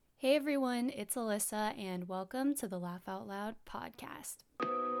Hey everyone, it's Alyssa, and welcome to the Laugh Out Loud podcast.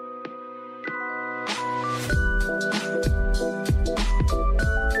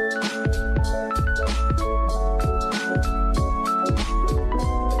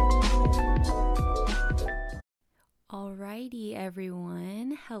 Alrighty,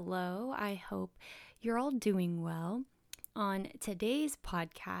 everyone. Hello. I hope you're all doing well. On today's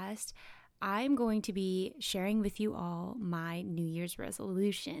podcast, I'm going to be sharing with you all my New Year's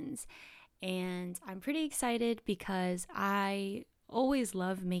resolutions. And I'm pretty excited because I always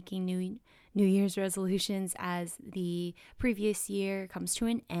love making New Year's resolutions as the previous year comes to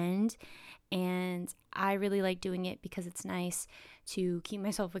an end. And I really like doing it because it's nice to keep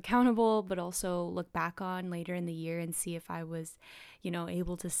myself accountable, but also look back on later in the year and see if I was,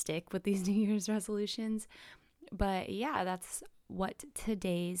 able to stick with these New Year's resolutions. But yeah, that's what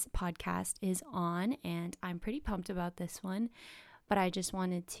today's podcast is on, and I'm pretty pumped about this one. But I just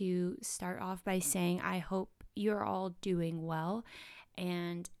wanted to start off by saying I hope you're all doing well.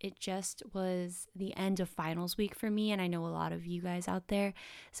 And it just was the end of finals week for me, and I know a lot of you guys out there.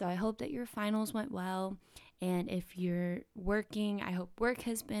 So I hope that your finals went well. And if you're working, I hope work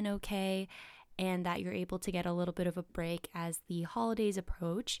has been okay and that you're able to get a little bit of a break as the holidays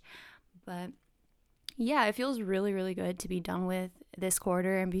approach. But yeah, it feels really, really good to be done with this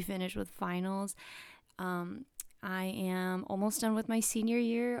quarter and be finished with finals. I am almost done with my senior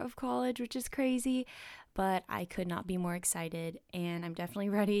year of college, which is crazy, but I could not be more excited, and I'm definitely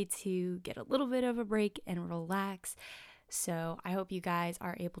ready to get a little bit of a break and relax. So I hope you guys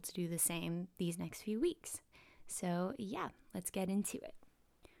are able to do the same these next few weeks. So yeah, let's get into it.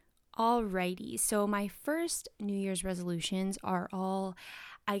 Alrighty, so my first New Year's resolutions are all,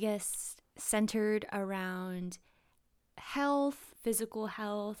 I guess, centered around health, physical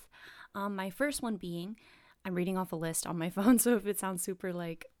health. My first one being, I'm reading off a list on my phone, so if it sounds super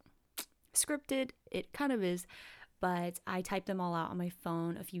scripted, it kind of is, but I typed them all out on my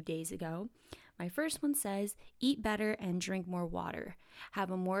phone a few days ago. My first one says, eat better and drink more water.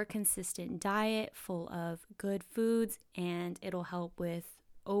 Have a more consistent diet full of good foods, and it'll help with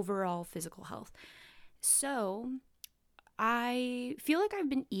overall physical health. So I feel like I've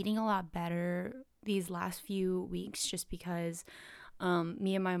been eating a lot better these last few weeks just because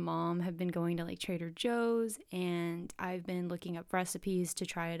me and my mom have been going to Trader Joe's, and I've been looking up recipes to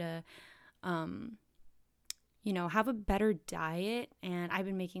try to, have a better diet. And I've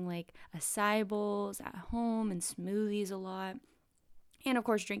been making acai bowls at home and smoothies a lot. And of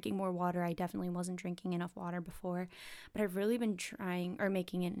course, drinking more water. I definitely wasn't drinking enough water before, but I've really been trying or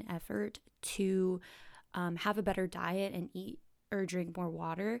making an effort to have a better diet and eat or drink more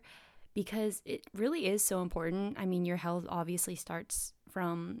water, because it really is so important. I mean, your health obviously starts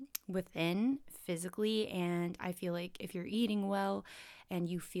from within physically, and I feel like if you're eating well and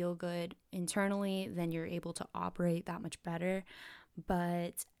you feel good internally, then you're able to operate that much better.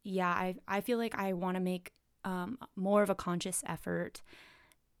 But yeah, I feel like I want to make more of a conscious effort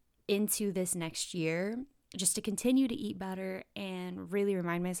into this next year just to continue to eat better and really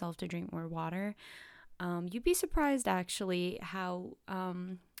remind myself to drink more water. You'd be surprised actually how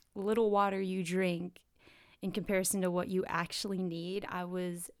little water you drink in comparison to what you actually need. I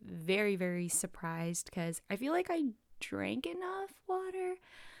was very, very surprised because I feel like I drank enough water,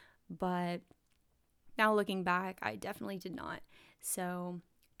 but now looking back, I definitely did not. So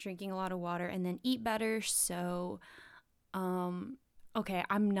drinking a lot of water and then eat better. So, okay,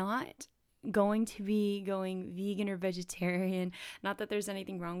 I'm not going to be going vegan or vegetarian. Not that there's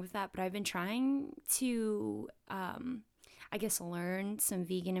anything wrong with that, but I've been trying to, learn some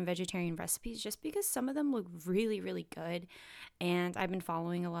vegan and vegetarian recipes just because some of them look really, really good. And I've been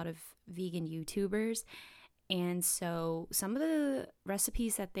following a lot of vegan YouTubers. And so some of the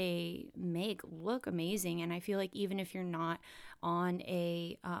recipes that they make look amazing. And I feel like even if you're not on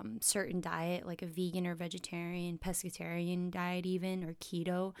a certain diet, like a vegan or vegetarian, pescatarian diet even, or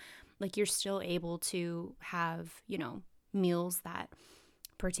keto, you're still able to have, meals that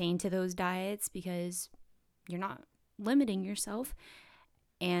pertain to those diets because you're not limiting yourself.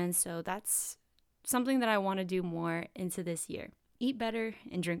 And so that's something that I want to do more into this year. Eat better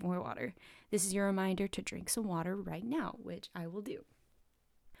and drink more water. This is your reminder to drink some water right now, which I will do.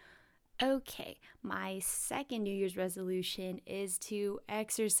 Okay, my second New Year's resolution is to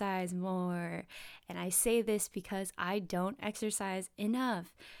exercise more. And I say this because I don't exercise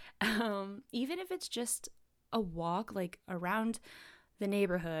enough. Even if it's just a walk around the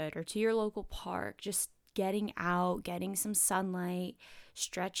neighborhood or to your local park, just getting out, getting some sunlight,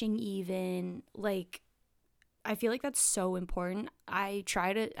 stretching even, I feel like that's so important. I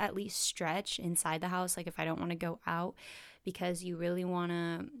try to at least stretch inside the house, if I don't want to go out, because you really want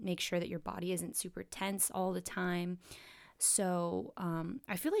to make sure that your body isn't super tense all the time. So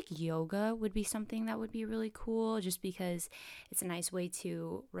I feel like yoga would be something that would be really cool, just because it's a nice way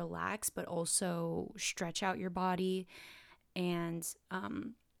to relax but also stretch out your body. And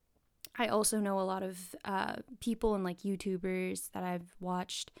I also know a lot of people and like YouTubers that I've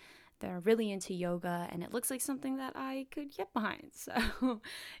watched that are really into yoga, and it looks like something that I could get behind. So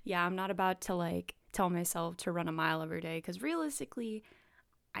yeah, I'm not about to like tell myself to run a mile every day, because realistically,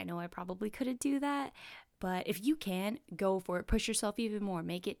 I know I probably couldn't do that. But if you can, go for it. Push yourself even more.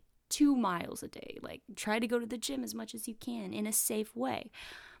 Make it 2 miles a day. Like, try to go to the gym as much as you can in a safe way.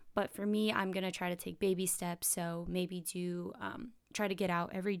 But for me, I'm going to try to take baby steps. So maybe try to get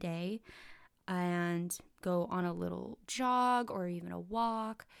out every day and go on a little jog or even a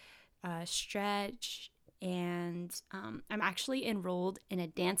walk, stretch. And I'm actually enrolled in a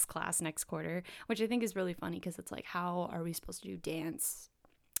dance class next quarter, which I think is really funny, because it's like, how are we supposed to do dance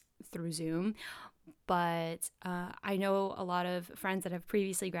through Zoom? But I know a lot of friends that have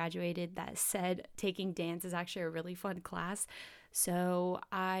previously graduated that said taking dance is actually a really fun class. So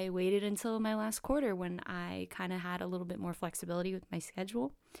I waited until my last quarter when I kind of had a little bit more flexibility with my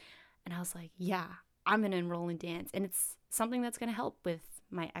schedule. And I was like, yeah, I'm going to enroll in dance. And it's something that's going to help with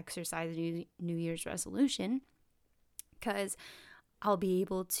my exercise New Year's resolution, because I'll be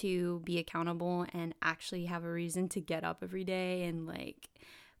able to be accountable and actually have a reason to get up every day and like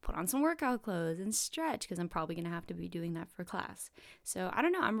put on some workout clothes and stretch, because I'm probably going to have to be doing that for class. So I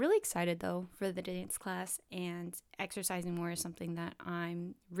don't know. I'm really excited though for the dance class, and exercising more is something that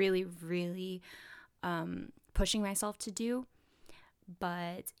I'm really, really pushing myself to do.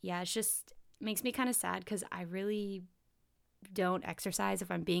 But yeah, it's just makes me kind of sad, because I really don't exercise, if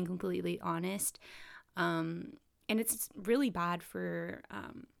I'm being completely honest. And it's really bad for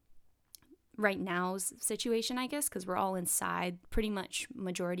right now's situation, I guess, because we're all inside pretty much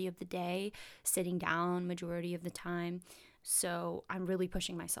majority of the day, sitting down majority of the time. So I'm really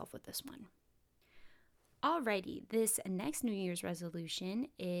pushing myself with this one. Alrighty, this next New Year's resolution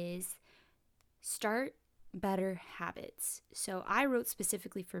is start better habits. So I wrote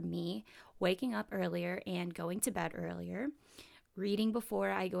specifically for me, waking up earlier and going to bed earlier, reading before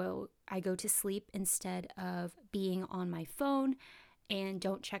I go to sleep instead of being on my phone, and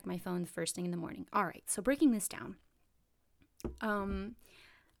don't check my phone the first thing in the morning. All right, so breaking this down,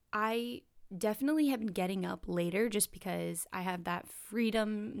 I definitely have been getting up later just because I have that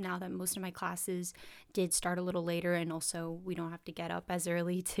freedom now that most of my classes did start a little later, and also we don't have to get up as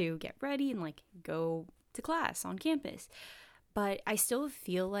early to get ready and like go to class on campus. But I still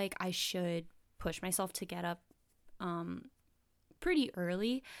feel like I should push myself to get up pretty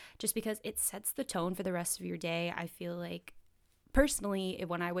early, just because it sets the tone for the rest of your day. I feel like personally,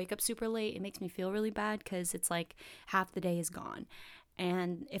 when I wake up super late, it makes me feel really bad, because it's like half the day is gone.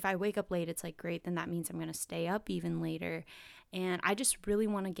 And if I wake up late, it's like, great, then that means I'm going to stay up even later. And I just really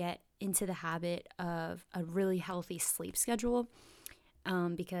want to get into the habit of a really healthy sleep schedule,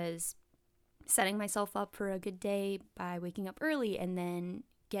 because setting myself up for a good day by waking up early and then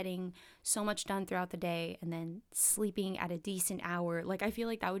getting so much done throughout the day and then sleeping at a decent hour, like I feel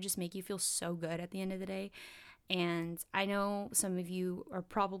like that would just make you feel so good at the end of the day. And I know some of you are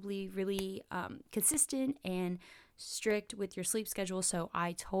probably really consistent and strict with your sleep schedule, so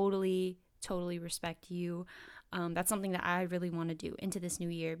I totally respect you. That's something that I really want to do into this new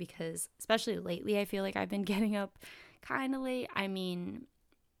year, because especially lately I feel like I've been getting up kind of late. I mean,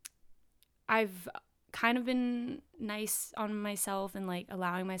 I've kind of been nice on myself and like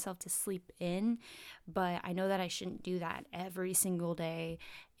allowing myself to sleep in, but I know that I shouldn't do that every single day,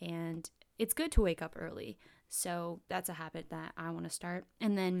 and it's good to wake up early. So that's a habit that I want to start.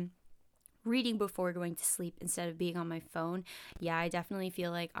 And then reading before going to sleep instead of being on my phone. Yeah, I definitely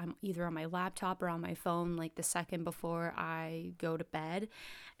feel like I'm either on my laptop or on my phone like the second before I go to bed,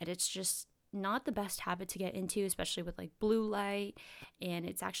 and it's just not the best habit to get into, especially with like blue light, and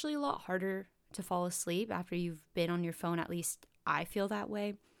it's actually a lot harder to fall asleep after you've been on your phone. At least I feel that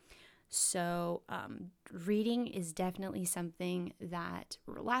way. So reading is definitely something that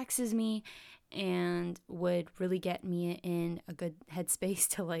relaxes me and would really get me in a good headspace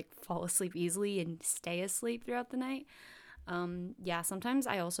to like fall asleep easily and stay asleep throughout the night. Yeah, sometimes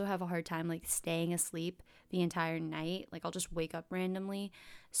I also have a hard time like staying asleep the entire night. Like I'll just wake up randomly.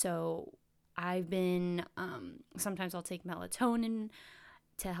 So I've been, sometimes I'll take melatonin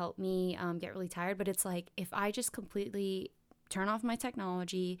to help me get really tired. But it's like, if I just completely turn off my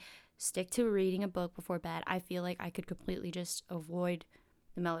technology, stick to reading a book before bed, I feel like I could completely just avoid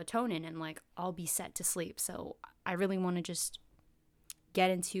the melatonin and like I'll be set to sleep. So I really want to just get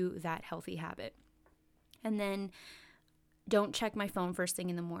into that healthy habit. And then don't check my phone first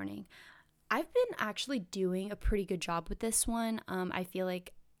thing in the morning. I've been actually doing a pretty good job with this one. I feel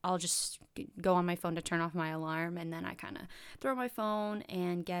like I'll just go on my phone to turn off my alarm, and then I kind of throw my phone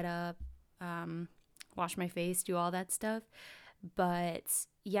and get up, wash my face, do all that stuff. But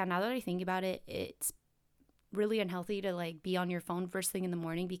yeah, now that I think about it, it's really unhealthy to like be on your phone first thing in the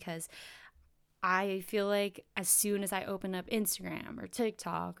morning, because I feel like as soon as I open up Instagram or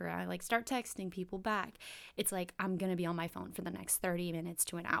TikTok, or I like start texting people back, it's like I'm going to be on my phone for the next 30 minutes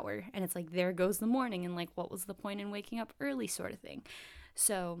to an hour. And it's like, there goes the morning. And like, what was the point in waking up early, sort of thing.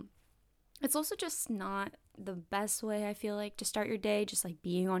 So it's also just not the best way, I feel like, to start your day, just like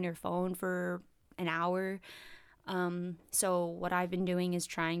being on your phone for an hour. So what I've been doing is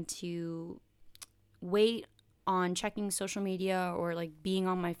trying to wait on checking social media or like being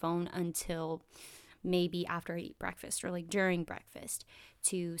on my phone until maybe after I eat breakfast or like during breakfast,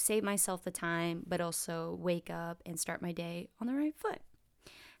 to save myself the time, but also wake up and start my day on the right foot.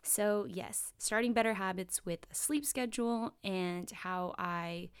 So yes, starting better habits with a sleep schedule and how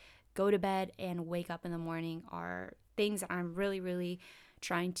I go to bed and wake up in the morning are things that I'm really, really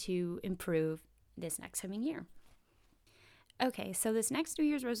trying to improve this next coming year. Okay, so this next New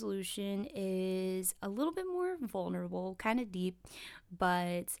Year's resolution is a little bit more vulnerable, kind of deep,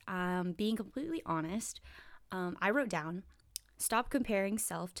 but being completely honest, I wrote down, stop comparing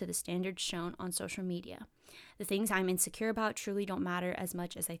self to the standards shown on social media. The things I'm insecure about truly don't matter as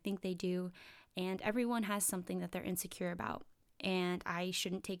much as I think they do, and everyone has something that they're insecure about, and I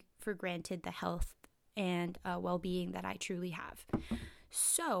shouldn't take for granted the health and well-being that I truly have.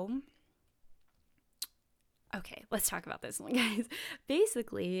 So okay, let's talk about this one, guys.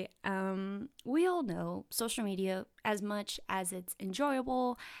 Basically, we all know social media, as much as it's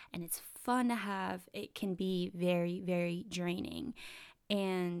enjoyable and it's fun to have, it can be very, very draining.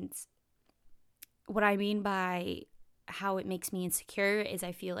 And what I mean by how it makes me insecure is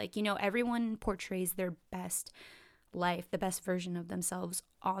I feel like, everyone portrays their best life, the best version of themselves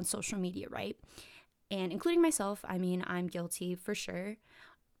on social media, right? And including myself, I'm guilty for sure.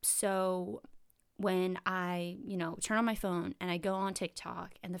 So when I, turn on my phone and I go on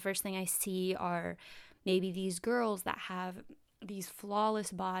TikTok, and the first thing I see are maybe these girls that have these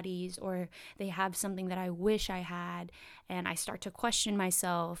flawless bodies, or they have something that I wish I had, and I start to question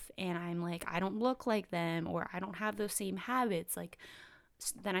myself, and I'm like, I don't look like them, or I don't have those same habits. Like,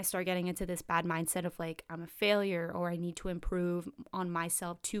 then I start getting into this bad mindset of like, I'm a failure, or I need to improve on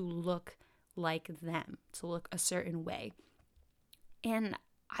myself to look like them, to look a certain way. And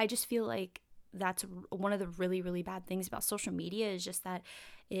I just feel like that's one of the really, really bad things about social media, is just that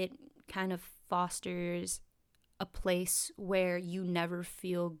it kind of fosters a place where you never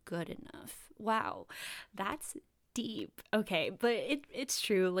feel good enough. Wow, that's deep. Okay, but it's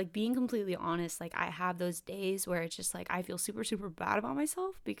true. Like, being completely honest, like, I have those days where it's just like I feel super, super bad about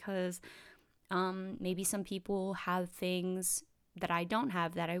myself, because maybe some people have things that I don't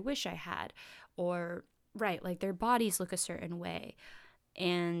have that I wish I had, or right, like their bodies look a certain way,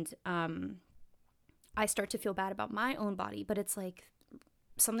 and I start to feel bad about my own body. But it's like,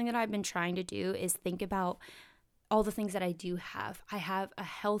 something that I've been trying to do is think about all the things that I do have. I have a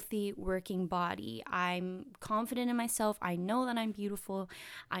healthy working body. I'm confident in myself. I know that I'm beautiful.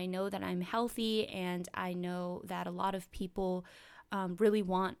 I know that I'm healthy. And I know that a lot of people really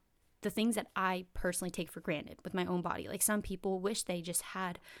want the things that I personally take for granted with my own body. Like, some people wish they just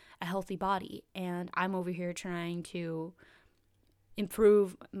had a healthy body, and I'm over here trying to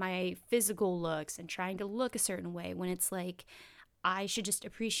improve my physical looks and trying to look a certain way, when it's like, I should just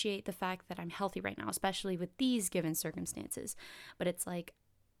appreciate the fact that I'm healthy right now, especially with these given circumstances. But it's like,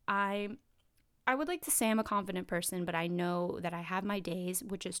 I would like to say I'm a confident person, but I know that I have my days,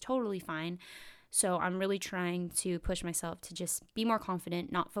 which is totally fine. So I'm really trying to push myself to just be more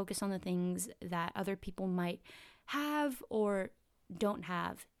confident, not focus on the things that other people might have or don't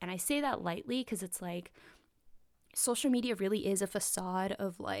have. And I say that lightly, because it's like, social media really is a facade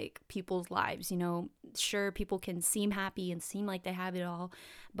of like people's lives. Sure, people can seem happy and seem like they have it all,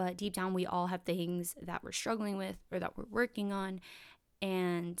 but deep down we all have things that we're struggling with or that we're working on.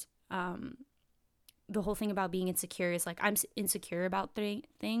 And the whole thing about being insecure is like, I'm insecure about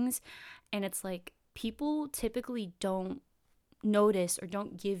things, and it's like, people typically don't notice or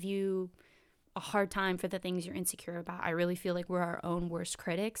don't give you a hard time for the things you're insecure about. I really feel like we're our own worst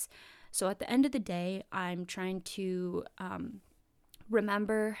critics. So at the end of the day, I'm trying to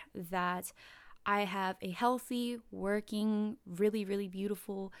remember that I have a healthy, working, really, really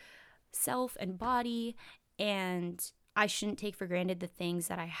beautiful self and body, and I shouldn't take for granted the things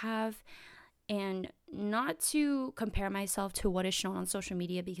that I have. and not to compare myself to what is shown on social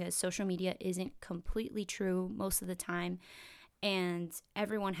media, because social media isn't completely true most of the time. And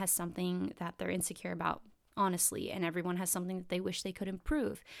everyone has something that they're insecure about, honestly, and everyone has something that they wish they could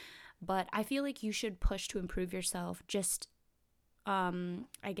improve. But I feel like you should push to improve yourself, just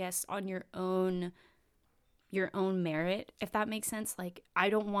I guess on your own merit, if that makes sense. Like, I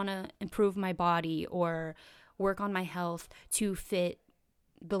don't want to improve my body or work on my health to fit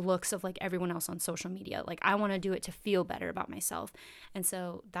the looks of like everyone else on social media. Like, I want to do it to feel better about myself. And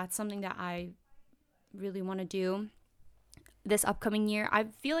so that's something that I really want to do this upcoming year. I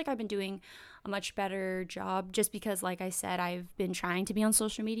feel like I've been doing a much better job, just because, like I said, I've been trying to be on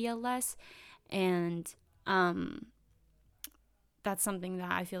social media less. And that's something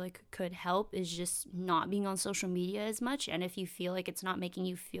that I feel like could help, is just not being on social media as much. And if you feel like it's not making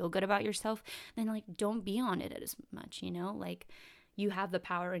you feel good about yourself, then like don't be on it as much, like you have the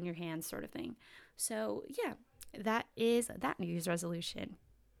power in your hands, sort of thing. So yeah, that is that New Year's resolution.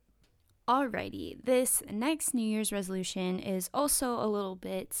 Alrighty, this next New Year's resolution is also a little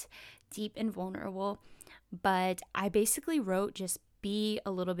bit deep and vulnerable, but I basically wrote just be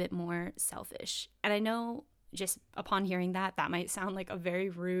a little bit more selfish. And I know, just upon hearing that might sound like a very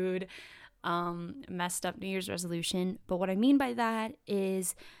rude, messed up New Year's resolution. But what I mean by that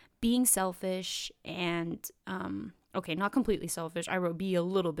is being selfish and, okay, not completely selfish. I wrote be a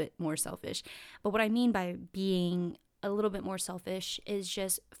little bit more selfish. But what I mean by being a little bit more selfish is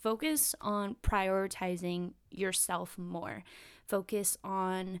just focus on prioritizing yourself more. Focus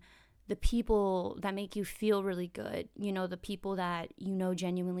on the people that make you feel really good, the people that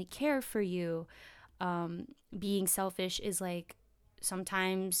genuinely care for you. Being selfish is like,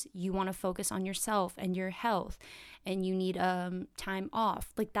 sometimes you want to focus on yourself and your health, and you need time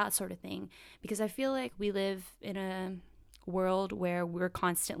off, like that sort of thing. Because I feel like we live in a world where we're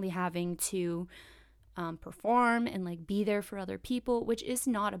constantly having to perform and like be there for other people, which is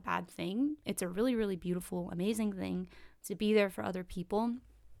not a bad thing. It's a really, really beautiful, amazing thing to be there for other people.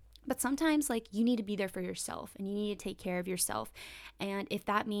 But sometimes, like, you need to be there for yourself, and you need to take care of yourself. And if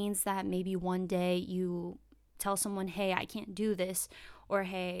that means that maybe one day you tell someone, hey, I can't do this, or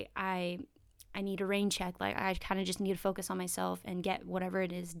hey, I need a rain check, like I kind of just need to focus on myself and get whatever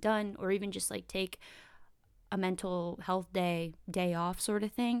it is done, or even just like take a mental health day off, sort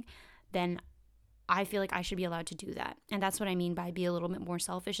of thing, then I feel like I should be allowed to do that. And that's what I mean by be a little bit more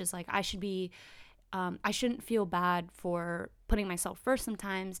selfish, is like I shouldn't feel bad for putting myself first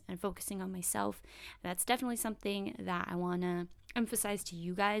sometimes and focusing on myself. That's definitely something that I want to emphasize to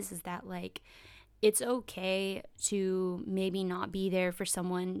you guys, is that like it's okay to maybe not be there for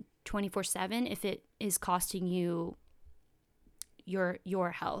someone 24/7 if it is costing you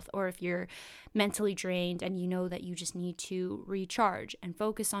your health, or if you're mentally drained and you know that you just need to recharge and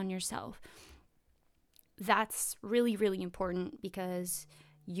focus on yourself. That's really, really important, because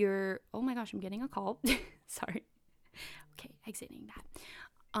oh my gosh, I'm getting a call. Sorry. Okay, exiting that.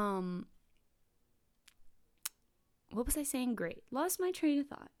 What was I saying? Great. Lost my train of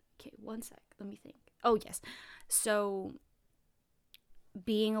thought. Okay, one sec. Let me think. Oh, yes. So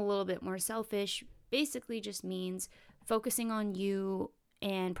being a little bit more selfish basically just means focusing on you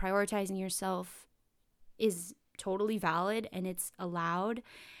and prioritizing yourself is totally valid, and it's allowed.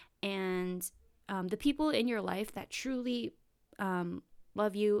 And the people in your life that truly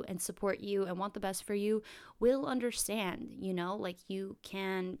love you and support you and want the best for you will understand, like you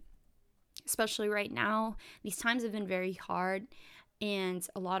can, especially right now, these times have been very hard, and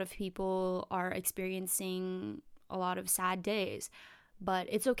a lot of people are experiencing a lot of sad days. But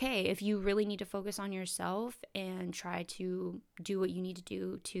it's okay if you really need to focus on yourself and try to do what you need to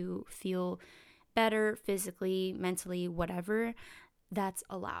do to feel better physically, mentally, whatever. That's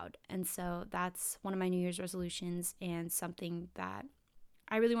allowed. And so that's one of my New Year's resolutions, and something that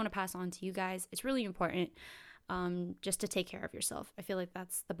I really want to pass on to you guys. It's really important just to take care of yourself. I feel like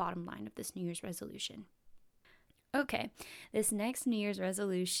that's the bottom line of this New Year's resolution. Okay, this next New Year's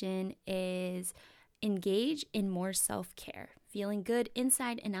resolution is engage in more self-care. Feeling good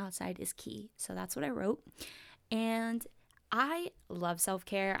inside and outside is key. So that's what I wrote. And I love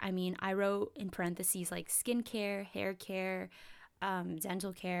self-care. I mean, I wrote in parentheses like skincare, hair care,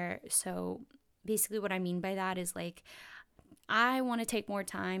 dental care. So basically what I mean by that is like, I want to take more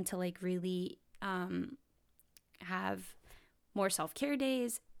time to like really have more self-care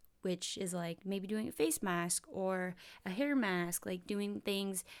days, which is like maybe doing a face mask or a hair mask, like doing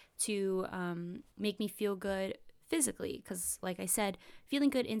things to make me feel good physically. Because like I said, feeling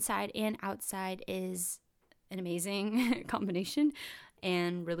good inside and outside is an amazing combination,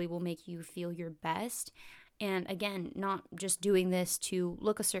 and really will make you feel your best. And again, not just doing this to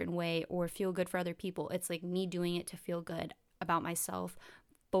look a certain way or feel good for other people. It's like me doing it to feel good about myself,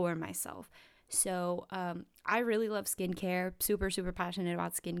 for myself. So I really love skincare, super, super passionate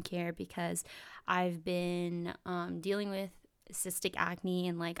about skincare because I've been dealing with cystic acne,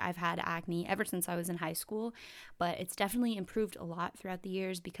 and like I've had acne ever since I was in high school, but it's definitely improved a lot throughout the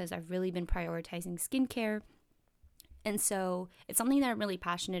years because I've really been prioritizing skincare. And so it's something that I'm really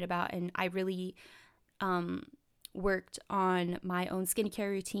passionate about, and I really worked on my own skincare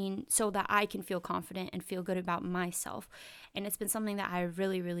routine so that I can feel confident and feel good about myself. And it's been something that I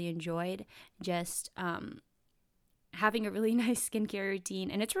really, really enjoyed, just having a really nice skincare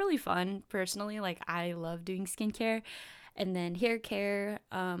routine. And it's really fun personally. Like, I love doing skincare. And then hair care,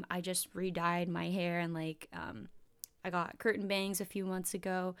 I just re-dyed my hair, and like I got curtain bangs a few months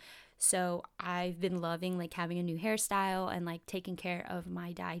ago. So I've been loving like having a new hairstyle and like taking care of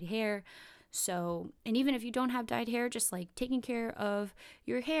my dyed hair. So, and even if you don't have dyed hair, just like taking care of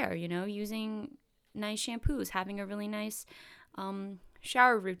your hair, you know, using nice shampoos, having a really nice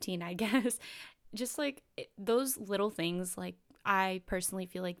shower routine, I guess. Just like those little things, like I personally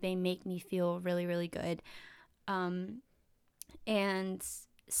feel like they make me feel really, really good. And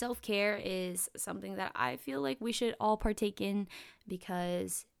self-care is something that I feel like we should all partake in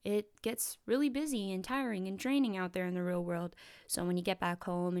because it gets really busy and tiring and draining out there in the real world. So when you get back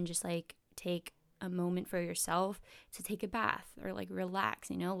home and just like take a moment for yourself to take a bath or like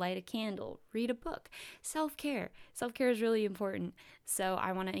relax, you know, light a candle, read a book. Self-care is really important. So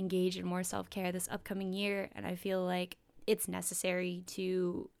I want to engage in more self-care this upcoming year, and I feel like it's necessary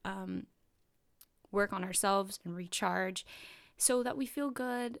to work on ourselves and recharge so that we feel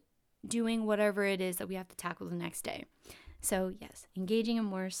good doing whatever it is that we have to tackle the next day. So yes, engaging in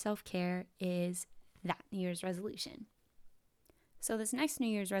more self-care is that New Year's resolution. So this next New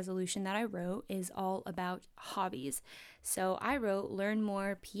Year's resolution that I wrote is all about hobbies. So I wrote learn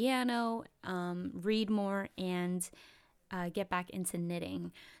more piano, read more, and get back into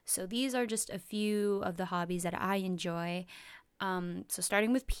knitting. So these are just a few of the hobbies that I enjoy. So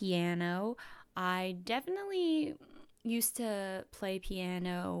starting with piano, I definitely used to play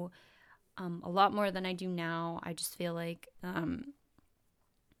piano a lot more than I do now. I just feel like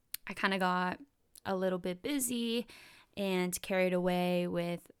I kind of got a little bit busy and carried away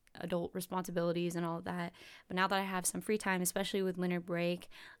with adult responsibilities and all of that. But now that I have some free time, especially with winter break,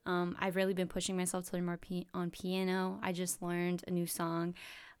 I've really been pushing myself to learn more on piano. I just learned a new song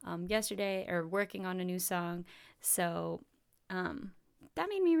yesterday, or working on a new song. So that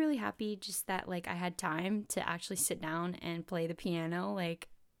made me really happy, just that like I had time to actually sit down and play the piano, like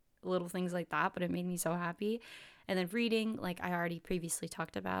little things like that, but it made me so happy. And then reading, like I already previously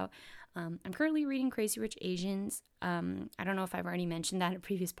talked about, I'm currently reading Crazy Rich Asians. I don't know if I've already mentioned that in a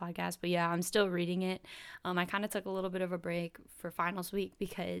previous podcast, but yeah, I'm still reading it. I kind of took a little bit of a break for finals week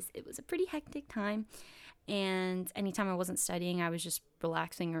because it was a pretty hectic time, and anytime I wasn't studying, I was just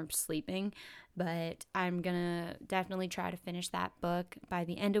relaxing or sleeping. But I'm gonna definitely try to finish that book by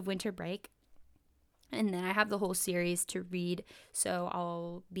the end of winter break. And then I have the whole series to read, so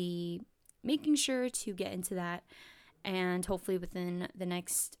I'll be making sure to get into that. And hopefully within the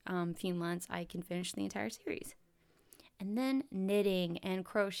next few months, I can finish the entire series. And then knitting and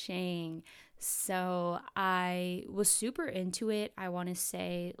crocheting. So I was super into it, I want to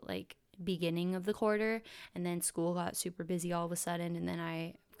say, like beginning of the quarter. And then school got super busy all of a sudden. And then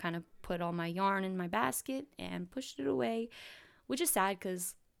I kind of put all my yarn in my basket and pushed it away, which is sad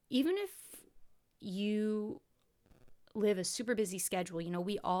because even if you live a super busy schedule, you know,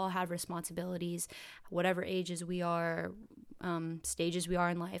 we all have responsibilities, whatever ages we are, stages we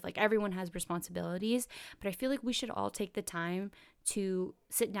are in life. Like everyone has responsibilities, but I feel like we should all take the time to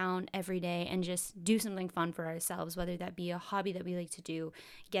sit down every day and just do something fun for ourselves, whether that be a hobby that we like to do,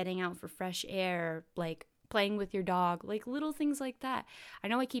 getting out for fresh air, like playing with your dog, like little things like that. I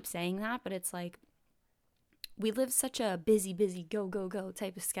know I keep saying that, but it's like we live such a busy, go, go, go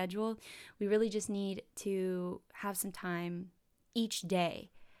type of schedule. We really just need to have some time each day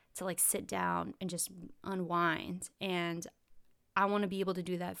to like sit down and just unwind. And I want to be able to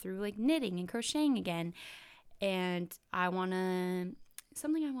do that through like knitting and crocheting again. And I want to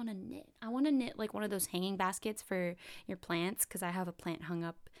knit. I want to knit like one of those hanging baskets for your plants, because I have a plant hung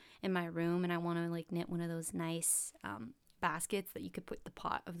up in my room, and I want to like knit one of those nice baskets that you could put the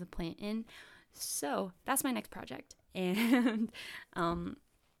pot of the plant in. So that's my next project, and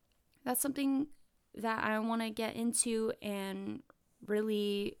that's something that I want to get into and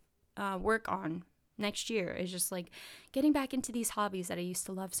really work on next year, is just like getting back into these hobbies that I used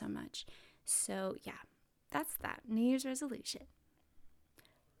to love so much. So yeah, that's that New Year's resolution.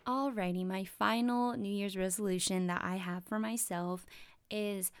 Alrighty, my final New Year's resolution that I have for myself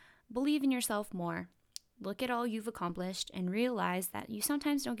is believe in yourself more. Look at all you've accomplished and realize that you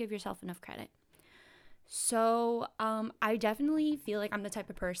sometimes don't give yourself enough credit. So I definitely feel like I'm the type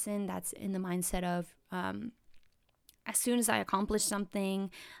of person that's in the mindset of as soon as I accomplish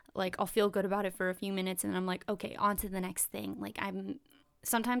something, like I'll feel good about it for a few minutes and then I'm like, okay, on to the next thing. Like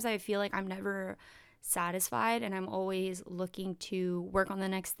sometimes I feel like I'm never satisfied and I'm always looking to work on the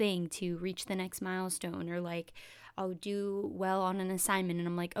next thing, to reach the next milestone, or like I'll do well on an assignment and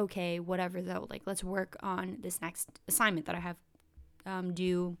I'm like, okay, whatever though, like let's work on this next assignment that I have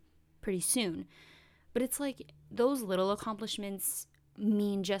due pretty soon. But it's like those little accomplishments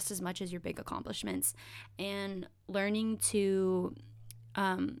mean just as much as your big accomplishments, and learning to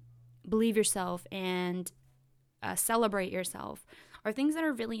believe yourself and celebrate yourself are things that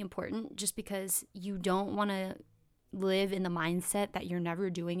are really important, just because you don't want to live in the mindset that you're never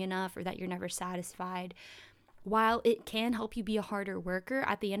doing enough or that you're never satisfied. While it can help you be a harder worker,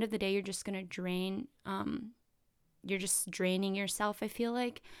 at the end of the day, you're just going to you're just draining yourself, I feel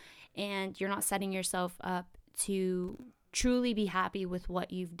like, and you're not setting yourself up to truly be happy with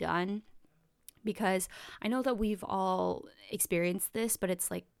what you've done. Because I know that we've all experienced this, but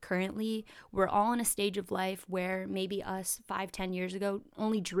it's like currently we're all in a stage of life where maybe us 5-10 years ago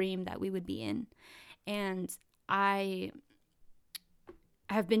only dreamed that we would be in. And I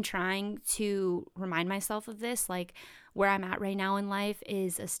have been trying to remind myself of this. Like, where I'm at right now in life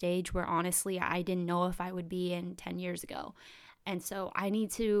is a stage where honestly I didn't know if I would be in 10 years ago. And so I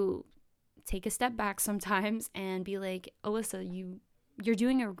need to take a step back sometimes and be like, Alyssa, you're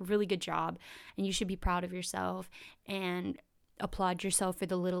doing a really good job and you should be proud of yourself and applaud yourself for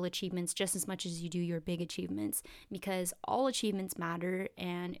the little achievements just as much as you do your big achievements, because all achievements matter.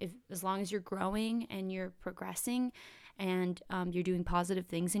 And as long as you're growing and you're progressing and you're doing positive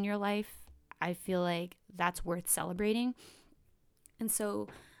things in your life, I feel like that's worth celebrating. And so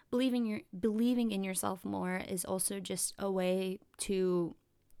believing in yourself more is also just a way to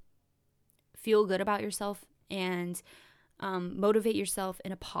feel good about yourself and motivate yourself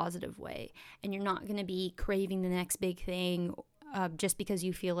in a positive way. And you're not going to be craving the next big thing just because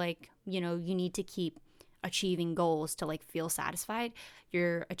you feel like, you need to keep achieving goals to like feel satisfied.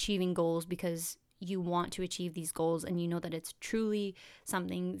 You're achieving goals because you want to achieve these goals and you know that it's truly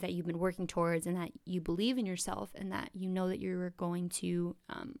something that you've been working towards and that you believe in yourself and that you know that you're going to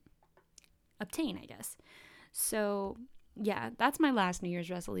obtain, I guess. So yeah, that's my last New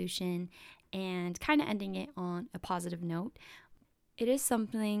Year's resolution, and kind of ending it on a positive note. It is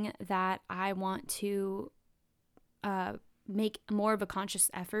something that I want to make more of a conscious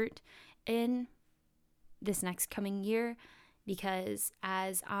effort in this next coming year, because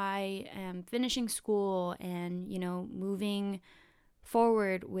as I am finishing school and, moving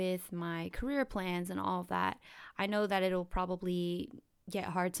forward with my career plans and all of that, I know that it'll probably get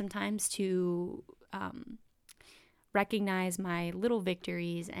hard sometimes to recognize my little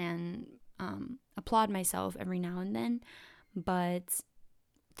victories and applaud myself every now and then. But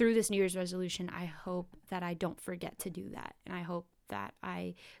through this New Year's resolution, I hope that I don't forget to do that. And I hope that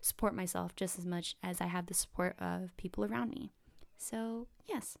I support myself just as much as I have the support of people around me. So,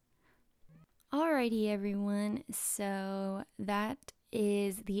 yes. Alrighty, everyone. So that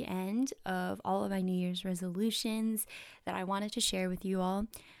is the end of all of my New Year's resolutions that I wanted to share with you all.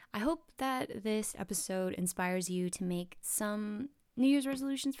 I hope that this episode inspires you to make some New Year's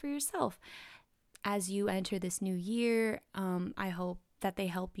resolutions for yourself. As you enter this new year, I hope that they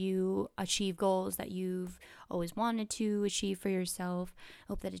help you achieve goals that you've always wanted to achieve for yourself.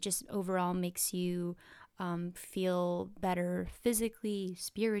 I hope that it just overall makes you feel better physically,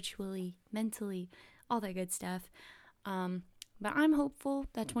 spiritually, mentally, all that good stuff. But I'm hopeful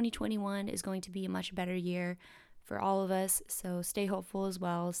that 2021 is going to be a much better year for all of us. So stay hopeful as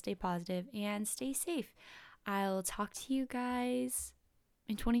well, stay positive, and stay safe. I'll talk to you guys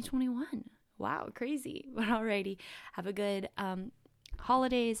in 2021. Wow, crazy. But alrighty, have a good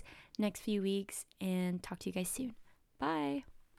holidays next few weeks, and talk to you guys soon. Bye.